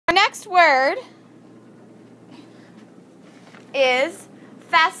next word is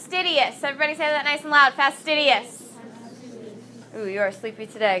fastidious. Everybody say that nice and loud. Fastidious. Ooh, you are sleepy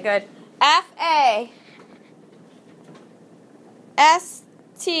today. Good. F-A-S-T-I-D-I-O-U-S.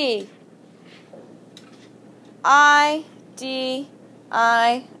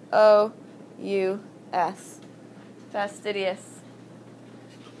 Fastidious.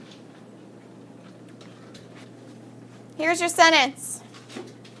 Here's your sentence.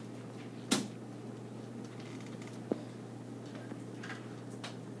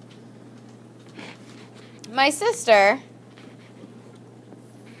 My sister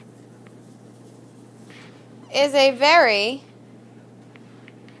is a very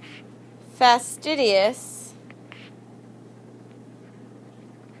fastidious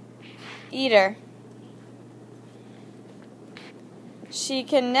eater. She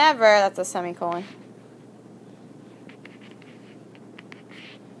can never, that's a semicolon,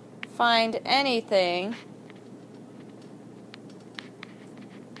 find anything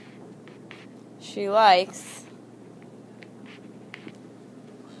she likes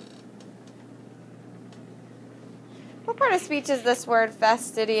What part of speech is this word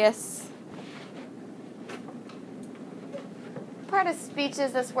fastidious? What part of speech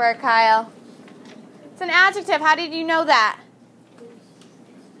is this word, Kyle? It's an adjective. How did you know that?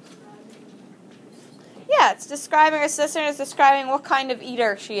 Yeah, it's describing her sister and it's describing what kind of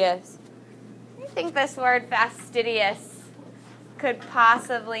eater she is. What do you think this word fastidious could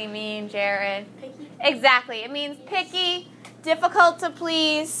possibly mean, Jared? Picky. Exactly. It means picky, difficult to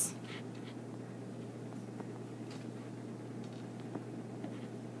please.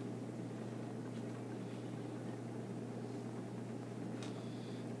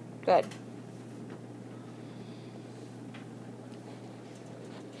 Good.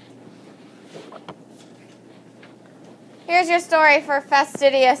 Here's your story for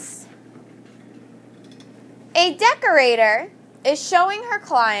fastidious. A decorator is showing her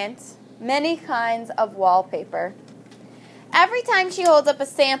client many kinds of wallpaper. Every time she holds up a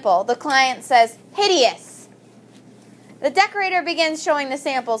sample, the client says, "Hideous." The decorator begins showing the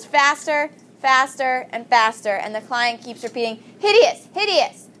samples faster, faster, and faster, and the client keeps repeating, "Hideous,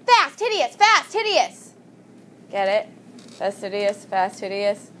 hideous, fast, hideous, fast, hideous." Get it? Fastidious, fast,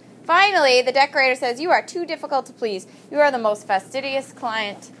 hideous. Finally, the decorator says, "You are too difficult to please. You are the most fastidious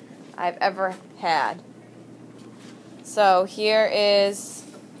client I've ever had." So here is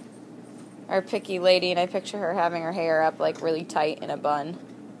our picky lady, and I picture her having her hair up like really tight in a bun.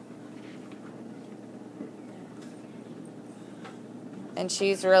 And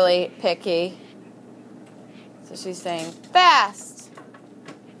she's really picky. So she's saying, "Fast,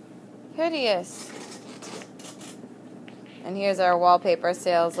 hideous." And here's our wallpaper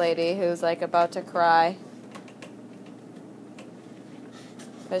sales lady who's like about to cry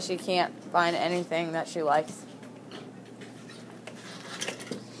because she can't find anything that she likes.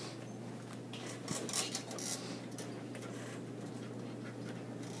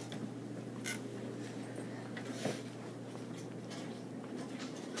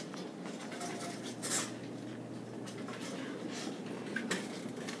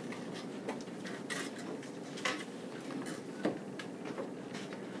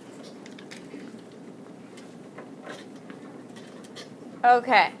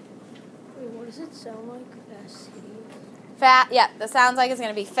 Okay. Wait, what does it sound like? Fastidious? Yeah, that sounds like it's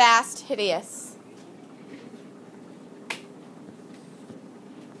going to be fast, hideous.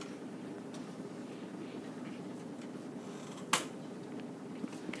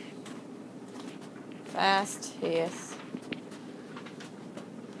 Fast, hideous.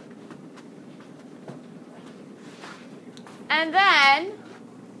 And then,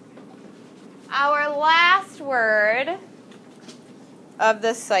 our last word of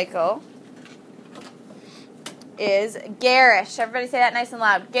this cycle is garish. Everybody say that nice and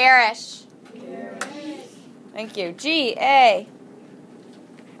loud. Garish. Garish. Thank you. G-A-R-I-S-H.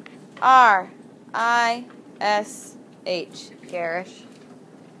 Garish.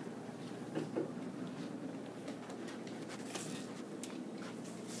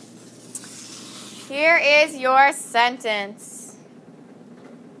 Here is your sentence.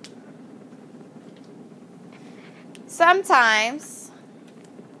 Sometimes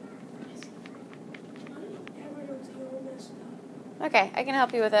okay, I can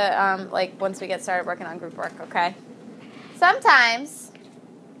help you with it like once we get started working on group work, okay? Sometimes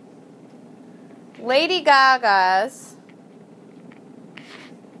Lady Gaga's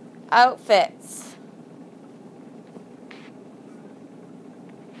outfits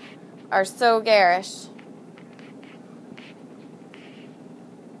are so garish.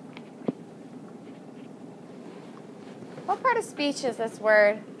 What part of of speech is this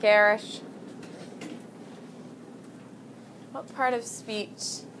word, garish? What part of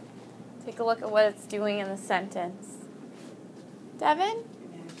speech? Take a look at what it's doing in the sentence. Devin?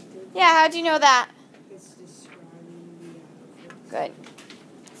 Yeah, how'd you know that? It's describing the outfits. Good.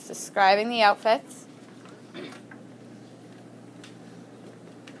 It's describing the outfits.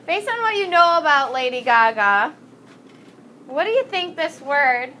 Based on what you know about Lady Gaga, what do you think this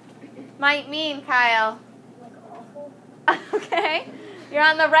word might mean, Kyle? Like awful. Okay. You're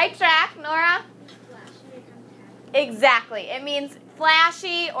on the right track, Nora? Exactly. It means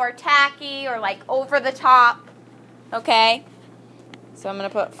flashy or tacky or like over the top. Okay? So I'm going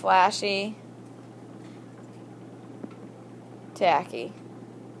to put flashy, tacky.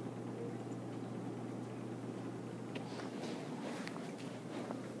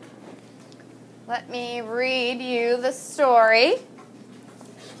 Let me read you the story.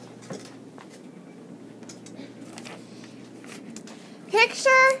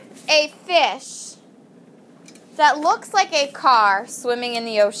 Picture a fish that looks like a car swimming in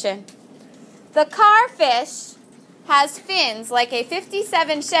the ocean. The car fish has fins like a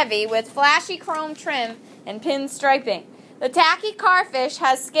 57 Chevy with flashy chrome trim and pin striping. The tacky car fish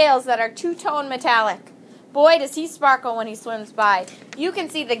has scales that are two-tone metallic. Boy, does he sparkle when he swims by. You can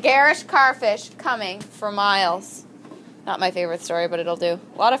see the garish car fish coming for miles. Not my favorite story, but it'll do.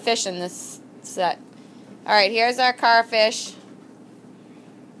 A lot of fish in this set. All right, here's our car fish.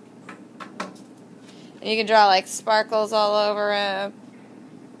 And you can draw like sparkles all over him.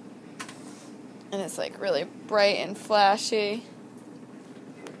 And it's like really bright and flashy.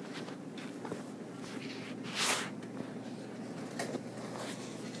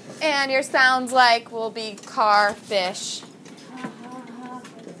 And your sounds like will be car fish.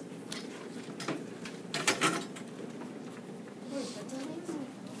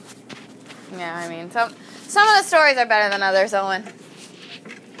 Yeah, I mean, some of the stories are better than others, Owen.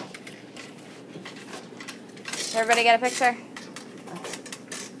 Everybody get a picture?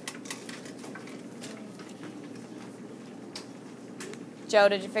 Joe,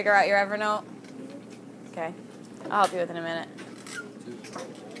 did you figure out your Evernote? Okay. I'll help you with it in a minute.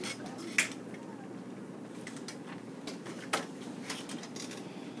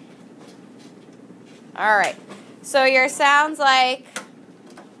 All right. So your sounds like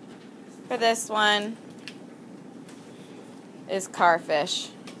for this one is car fish.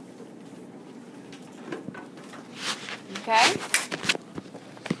 Okay?